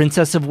meet the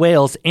Princess of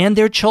Wales and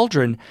their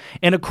children,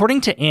 and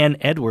according to Anne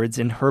Edwards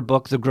in her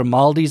book The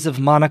Grimaldis of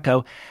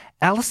Monaco,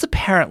 Alice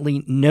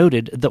apparently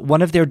noted that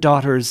one of their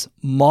daughters,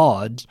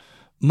 Maud's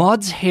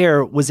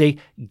hair was a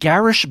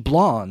garish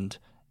blonde,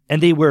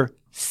 and they were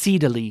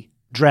seedily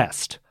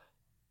dressed.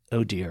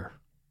 Oh dear.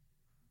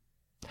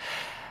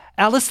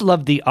 Alice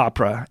loved the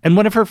opera, and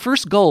one of her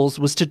first goals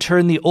was to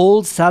turn the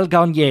old Salle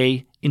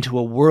Garnier into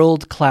a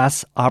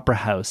world-class opera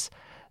house.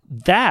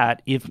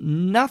 That, if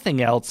nothing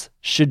else,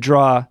 should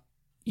draw,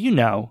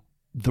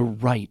 the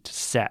right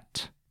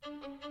set.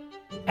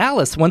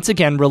 Alice once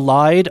again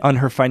relied on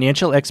her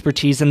financial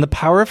expertise and the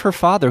power of her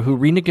father, who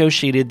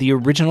renegotiated the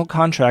original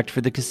contract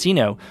for the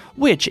casino,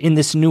 which, in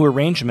this new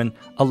arrangement,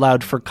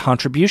 allowed for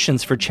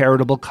contributions for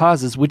charitable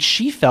causes, which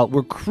she felt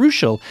were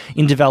crucial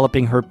in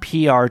developing her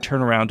PR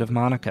turnaround of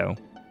Monaco.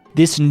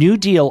 This new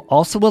deal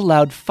also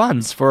allowed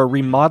funds for a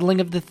remodeling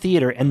of the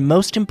theater and,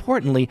 most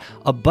importantly,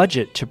 a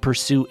budget to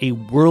pursue a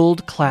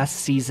world-class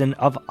season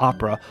of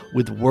opera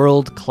with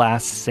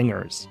world-class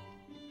singers.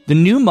 The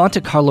new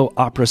Monte Carlo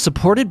opera,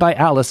 supported by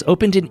Alice,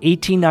 opened in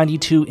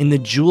 1892 in the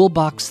Jewel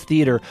Box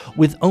Theatre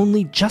with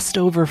only just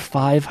over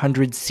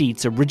 500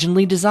 seats,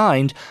 originally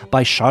designed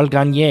by Charles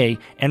Garnier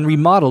and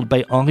remodeled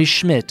by Henri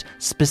Schmidt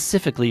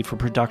specifically for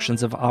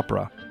productions of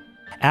opera.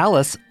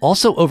 Alice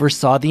also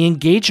oversaw the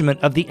engagement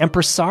of the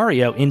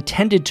impresario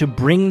intended to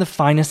bring the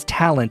finest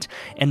talent,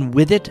 and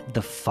with it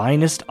the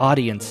finest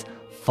audience,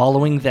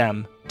 following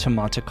them to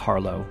Monte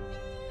Carlo.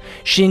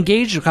 She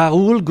engaged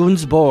Raoul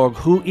Gunzburg,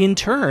 who in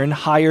turn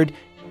hired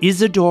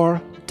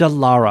Isidore de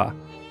Lara.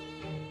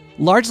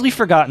 Largely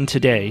forgotten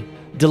today,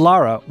 de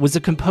Lara was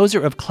a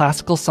composer of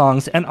classical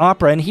songs and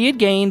opera, and he had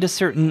gained a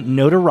certain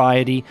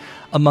notoriety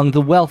among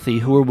the wealthy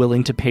who were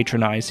willing to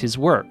patronize his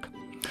work.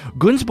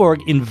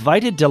 Gunzburg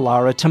invited de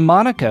Lara to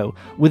Monaco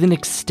with an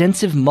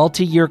extensive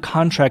multi-year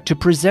contract to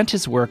present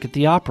his work at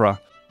the opera.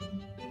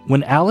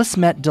 When Alice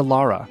met de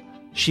Lara,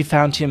 she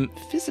found him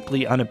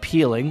physically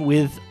unappealing,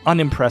 with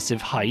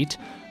unimpressive height.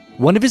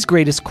 One of his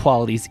greatest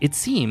qualities, it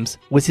seems,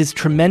 was his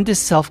tremendous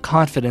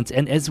self-confidence,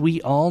 and as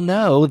we all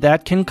know,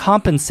 that can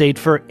compensate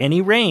for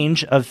any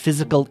range of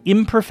physical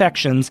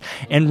imperfections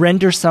and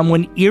render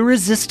someone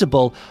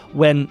irresistible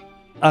when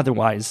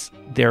otherwise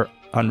they're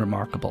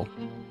unremarkable.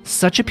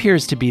 Such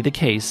appears to be the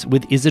case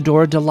with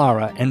Isidore de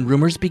Lara, and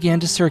rumors began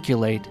to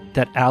circulate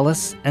that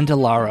Alice and de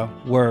Lara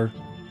were,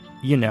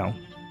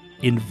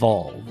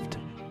 involved.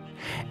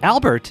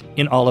 Albert,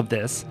 in all of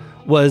this,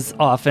 was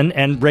often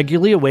and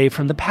regularly away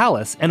from the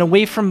palace and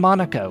away from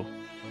Monaco.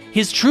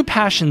 His true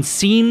passion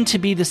seemed to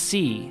be the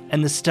sea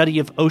and the study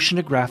of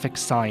oceanographic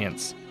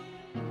science.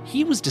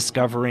 He was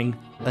discovering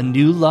a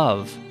new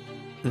love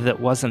that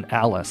wasn't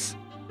Alice.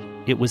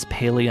 It was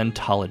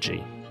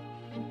paleontology.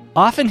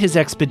 Often his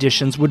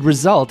expeditions would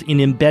result in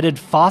embedded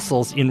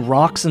fossils in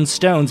rocks and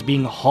stones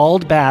being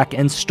hauled back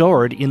and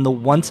stored in the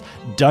once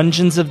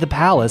dungeons of the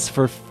palace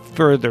for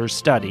further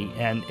study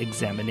and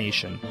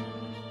examination.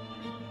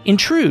 In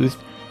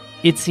truth,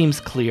 it seems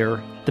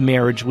clear the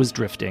marriage was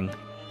drifting.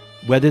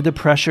 Whether the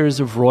pressures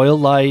of royal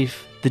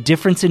life, the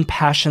difference in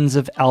passions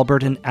of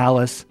Albert and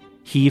Alice,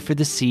 he for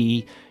the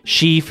sea,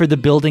 she for the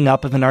building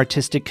up of an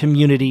artistic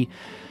community,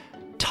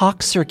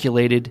 talk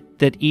circulated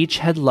that each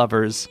had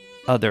lovers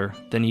other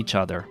than each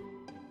other.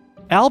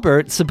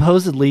 Albert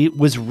supposedly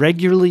was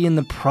regularly in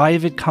the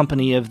private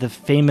company of the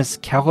famous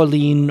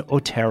Caroline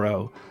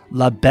Otero,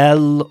 La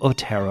Belle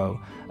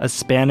Otero, a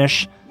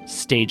Spanish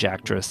stage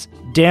actress,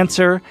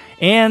 dancer,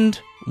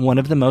 and one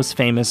of the most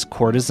famous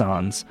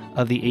courtesans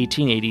of the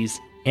 1880s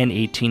and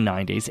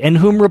 1890s, and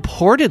whom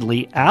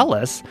reportedly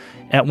Alice,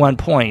 at one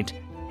point,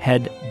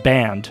 had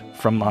banned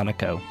from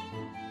Monaco.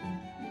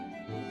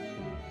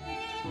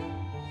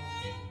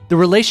 The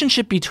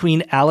relationship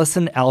between Alice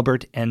and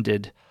Albert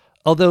ended,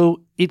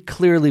 although it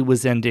clearly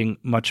was ending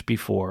much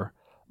before.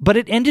 But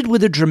it ended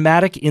with a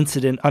dramatic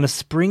incident on a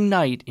spring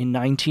night in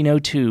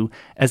 1902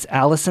 as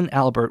Alice and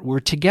Albert were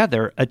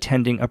together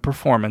attending a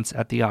performance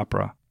at the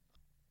opera.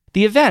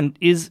 The event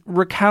is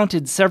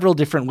recounted several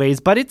different ways,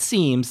 but it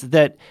seems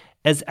that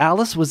as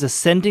Alice was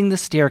ascending the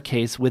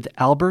staircase with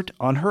Albert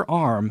on her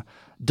arm,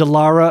 de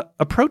Lara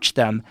approached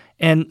them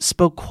and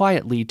spoke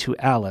quietly to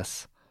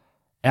Alice.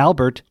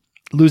 Albert,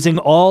 losing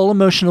all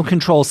emotional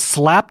control,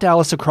 slapped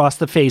Alice across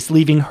the face,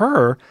 leaving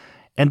her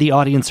and the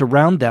audience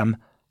around them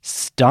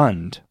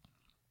stunned.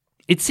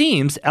 It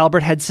seems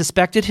Albert had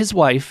suspected his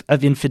wife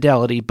of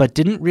infidelity, but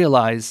didn't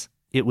realize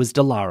it was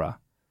de Lara.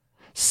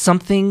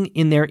 Something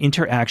in their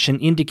interaction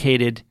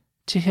indicated,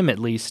 to him at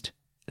least,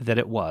 that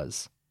it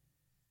was.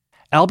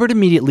 Albert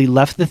immediately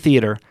left the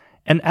theater,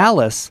 and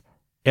Alice,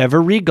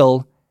 ever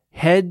regal,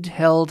 head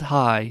held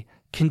high,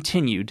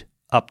 continued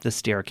up the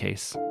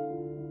staircase.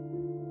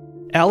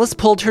 Alice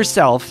pulled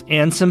herself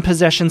and some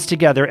possessions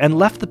together and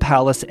left the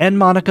palace and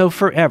Monaco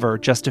forever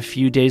just a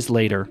few days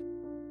later.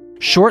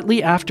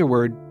 Shortly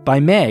afterward,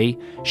 by May,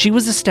 she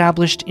was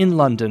established in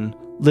London,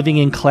 living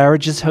in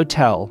Claridge's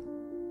Hotel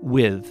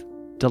with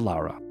de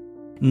Lara.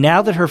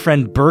 Now that her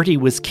friend Bertie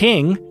was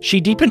king, she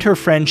deepened her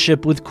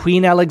friendship with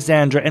Queen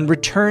Alexandra and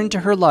returned to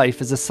her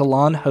life as a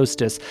salon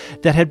hostess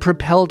that had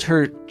propelled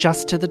her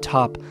just to the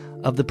top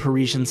of the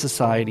Parisian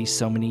society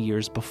so many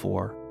years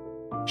before.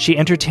 She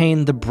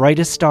entertained the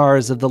brightest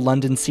stars of the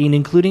London scene,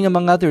 including,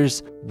 among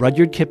others,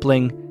 Rudyard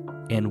Kipling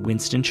and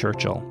Winston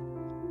Churchill.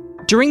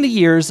 During the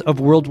years of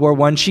World War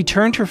I, she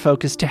turned her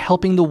focus to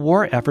helping the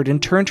war effort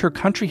and turned her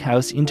country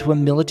house into a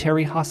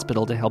military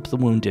hospital to help the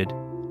wounded.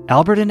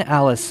 Albert and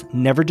Alice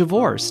never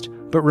divorced,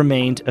 but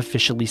remained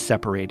officially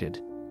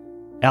separated.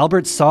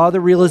 Albert saw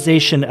the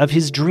realization of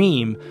his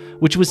dream,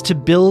 which was to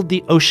build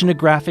the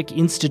Oceanographic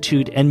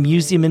Institute and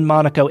Museum in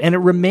Monaco, and it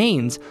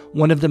remains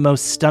one of the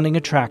most stunning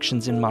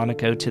attractions in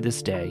Monaco to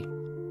this day.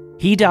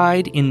 He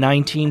died in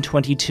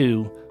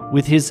 1922,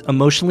 with his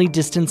emotionally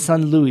distant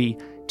son Louis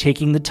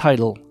taking the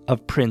title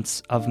of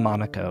Prince of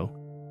Monaco.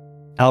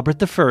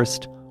 Albert I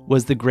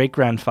was the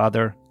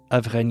great-grandfather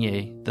of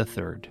Rainier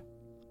III.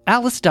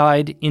 Alice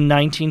died in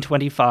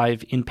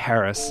 1925 in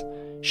Paris.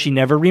 She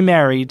never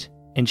remarried,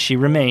 and she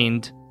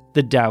remained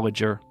the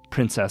Dowager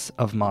Princess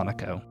of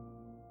Monaco.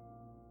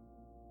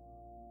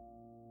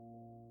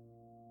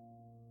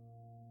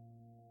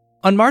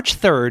 On March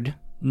 3rd,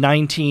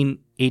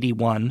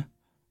 1981,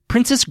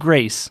 Princess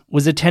Grace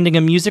was attending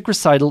a music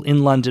recital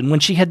in London when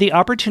she had the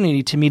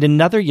opportunity to meet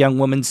another young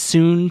woman,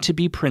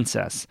 soon-to-be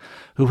princess,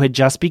 who had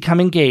just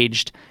become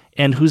engaged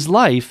and whose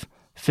life,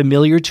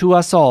 familiar to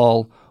us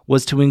all,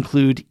 was to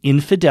include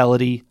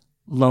infidelity,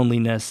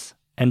 loneliness,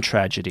 and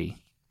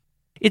tragedy.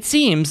 It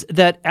seems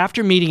that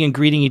after meeting and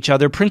greeting each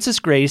other, Princess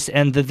Grace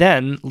and the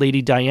then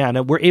Lady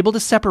Diana were able to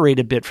separate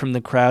a bit from the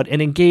crowd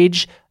and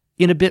engage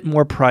in a bit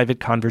more private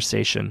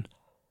conversation.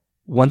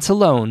 Once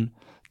alone,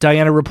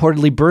 Diana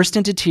reportedly burst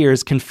into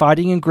tears,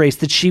 confiding in Grace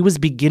that she was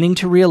beginning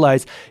to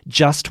realize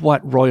just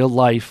what royal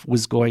life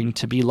was going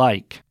to be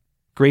like.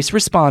 Grace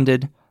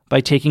responded by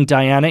taking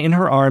Diana in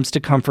her arms to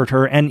comfort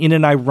her, and in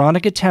an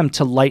ironic attempt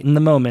to lighten the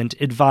moment,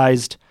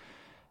 advised,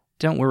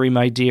 "Don't worry,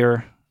 my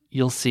dear.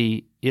 You'll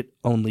see, it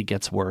only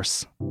gets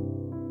worse."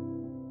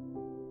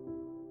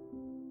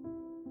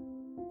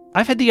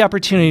 I've had the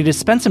opportunity to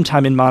spend some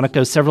time in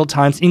Monaco several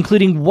times,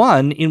 including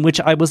one in which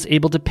I was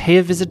able to pay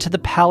a visit to the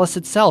palace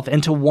itself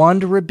and to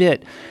wander a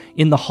bit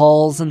in the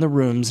halls and the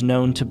rooms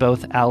known to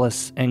both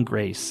Alice and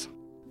Grace.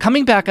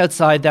 Coming back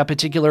outside that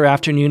particular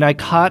afternoon, I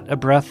caught a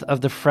breath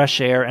of the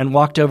fresh air and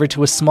walked over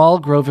to a small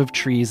grove of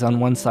trees on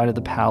one side of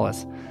the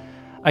palace.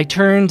 I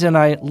turned and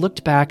I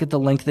looked back at the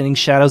lengthening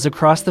shadows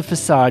across the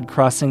facade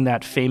crossing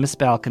that famous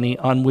balcony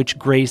on which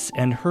Grace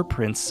and her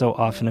prince so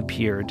often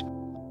appeared.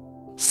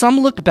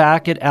 Some look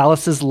back at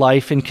Alice's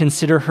life and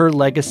consider her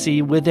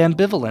legacy with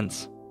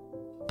ambivalence,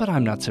 but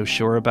I'm not so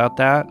sure about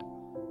that.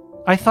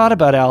 I thought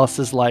about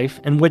Alice's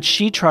life and what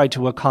she tried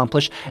to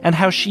accomplish and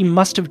how she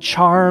must have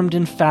charmed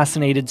and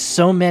fascinated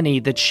so many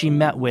that she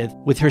met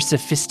with her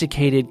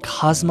sophisticated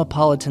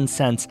cosmopolitan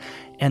sense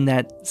and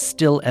that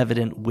still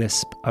evident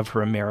wisp of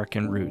her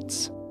American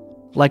roots.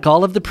 Like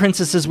all of the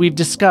princesses we've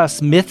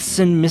discussed, myths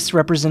and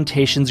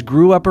misrepresentations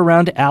grew up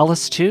around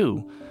Alice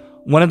too.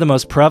 One of the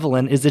most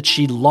prevalent is that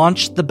she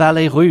launched the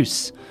ballet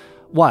russe.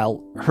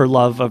 While her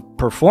love of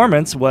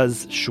performance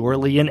was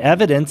surely in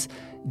evidence,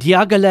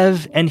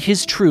 Diaghilev and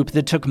his troupe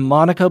that took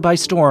Monaco by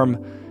storm,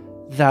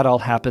 that all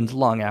happened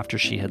long after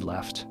she had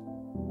left.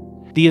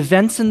 The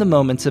events and the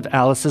moments of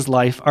Alice's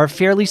life are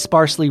fairly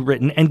sparsely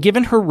written, and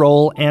given her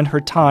role and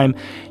her time,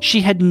 she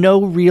had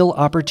no real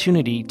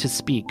opportunity to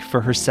speak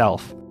for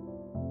herself.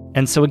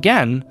 And so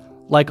again,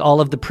 like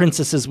all of the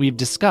princesses we've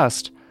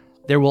discussed,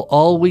 there will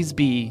always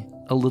be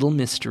a little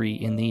mystery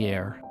in the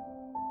air.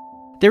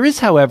 There is,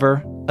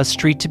 however, a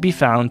street to be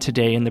found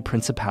today in the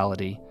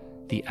Principality,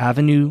 the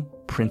Avenue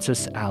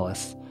Princess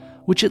Alice,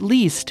 which at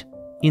least,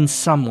 in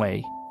some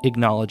way,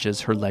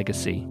 acknowledges her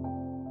legacy.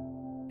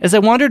 As I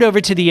wandered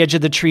over to the edge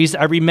of the trees,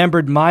 I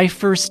remembered my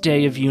first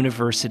day of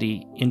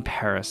university in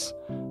Paris,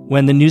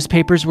 when the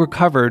newspapers were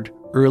covered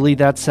early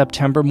that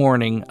September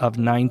morning of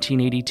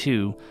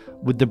 1982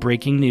 with the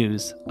breaking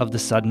news of the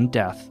sudden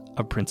death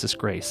of Princess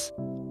Grace.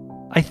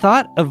 I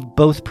thought of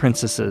both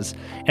princesses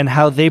and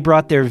how they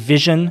brought their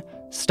vision,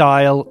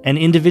 style, and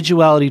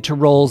individuality to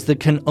roles that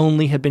can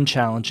only have been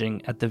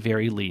challenging at the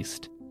very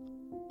least.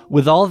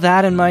 With all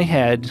that in my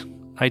head,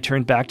 I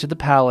turned back to the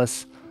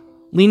palace,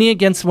 leaning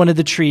against one of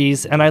the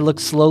trees, and I looked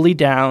slowly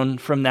down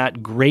from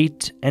that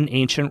great and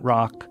ancient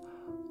rock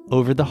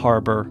over the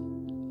harbor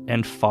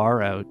and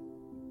far out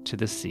to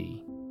the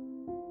sea.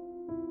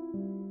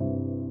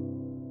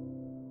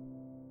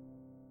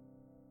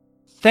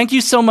 Thank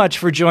you so much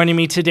for joining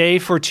me today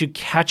for To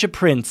Catch a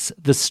Prince,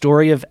 the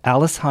story of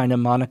Alice Heine,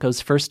 Monaco's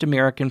first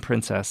American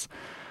princess.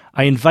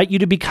 I invite you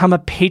to become a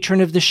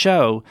patron of the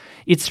show.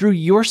 It's through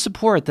your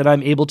support that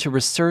I'm able to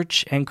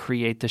research and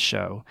create the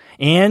show.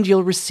 And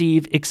you'll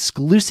receive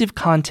exclusive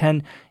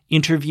content,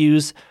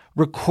 interviews,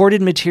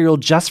 recorded material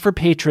just for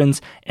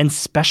patrons, and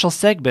special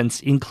segments,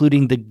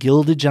 including the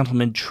Gilded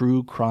Gentleman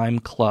True Crime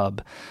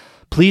Club.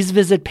 Please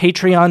visit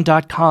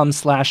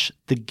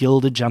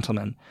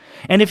patreon.com/thegildedgentleman.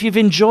 And if you've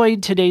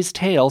enjoyed today's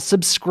tale,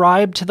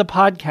 subscribe to the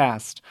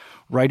podcast,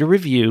 write a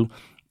review,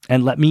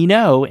 and let me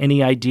know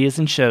any ideas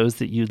and shows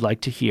that you'd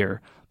like to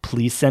hear.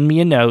 Please send me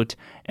a note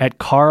at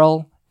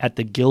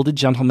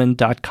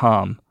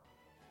carl@thegildedgentleman.com.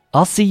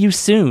 I'll see you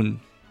soon.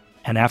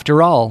 And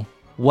after all,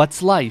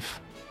 what's life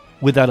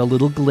without a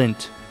little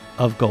glint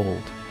of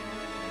gold?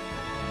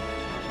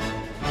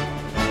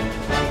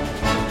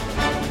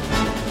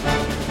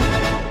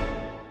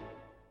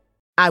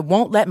 I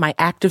won't let my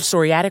active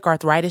psoriatic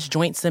arthritis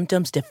joint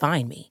symptoms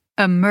define me.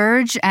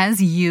 Emerge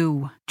as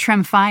you.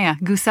 Tremfya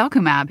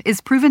guselkumab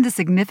is proven to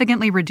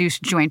significantly reduce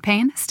joint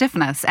pain,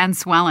 stiffness, and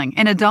swelling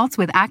in adults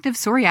with active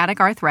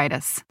psoriatic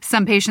arthritis.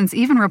 Some patients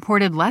even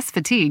reported less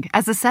fatigue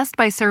as assessed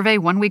by survey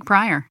 1 week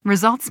prior.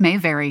 Results may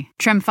vary.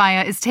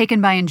 Tremfya is taken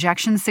by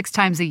injection 6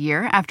 times a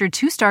year after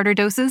 2 starter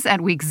doses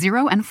at weeks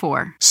 0 and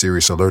 4.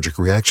 Serious allergic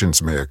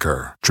reactions may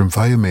occur.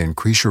 Tremfya may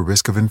increase your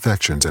risk of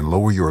infections and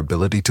lower your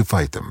ability to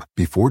fight them.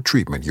 Before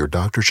treatment, your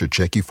doctor should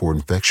check you for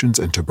infections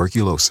and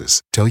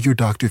tuberculosis. Tell your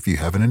doctor if you you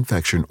have an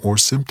infection or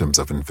symptoms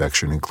of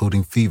infection,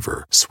 including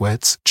fever,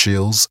 sweats,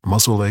 chills,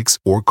 muscle aches,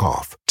 or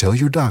cough. Tell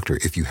your doctor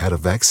if you had a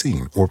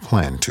vaccine or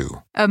plan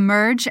to.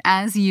 Emerge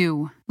as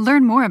you.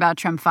 Learn more about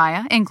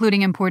Tremfya,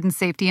 including important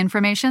safety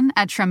information,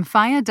 at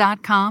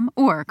tremfya.com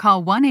or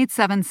call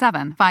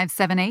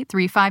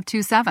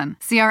 1-877-578-3527.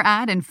 See our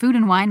ad in Food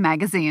and Wine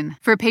magazine.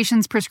 For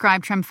patients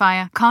prescribed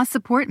Tremfya, cost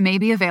support may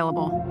be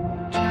available.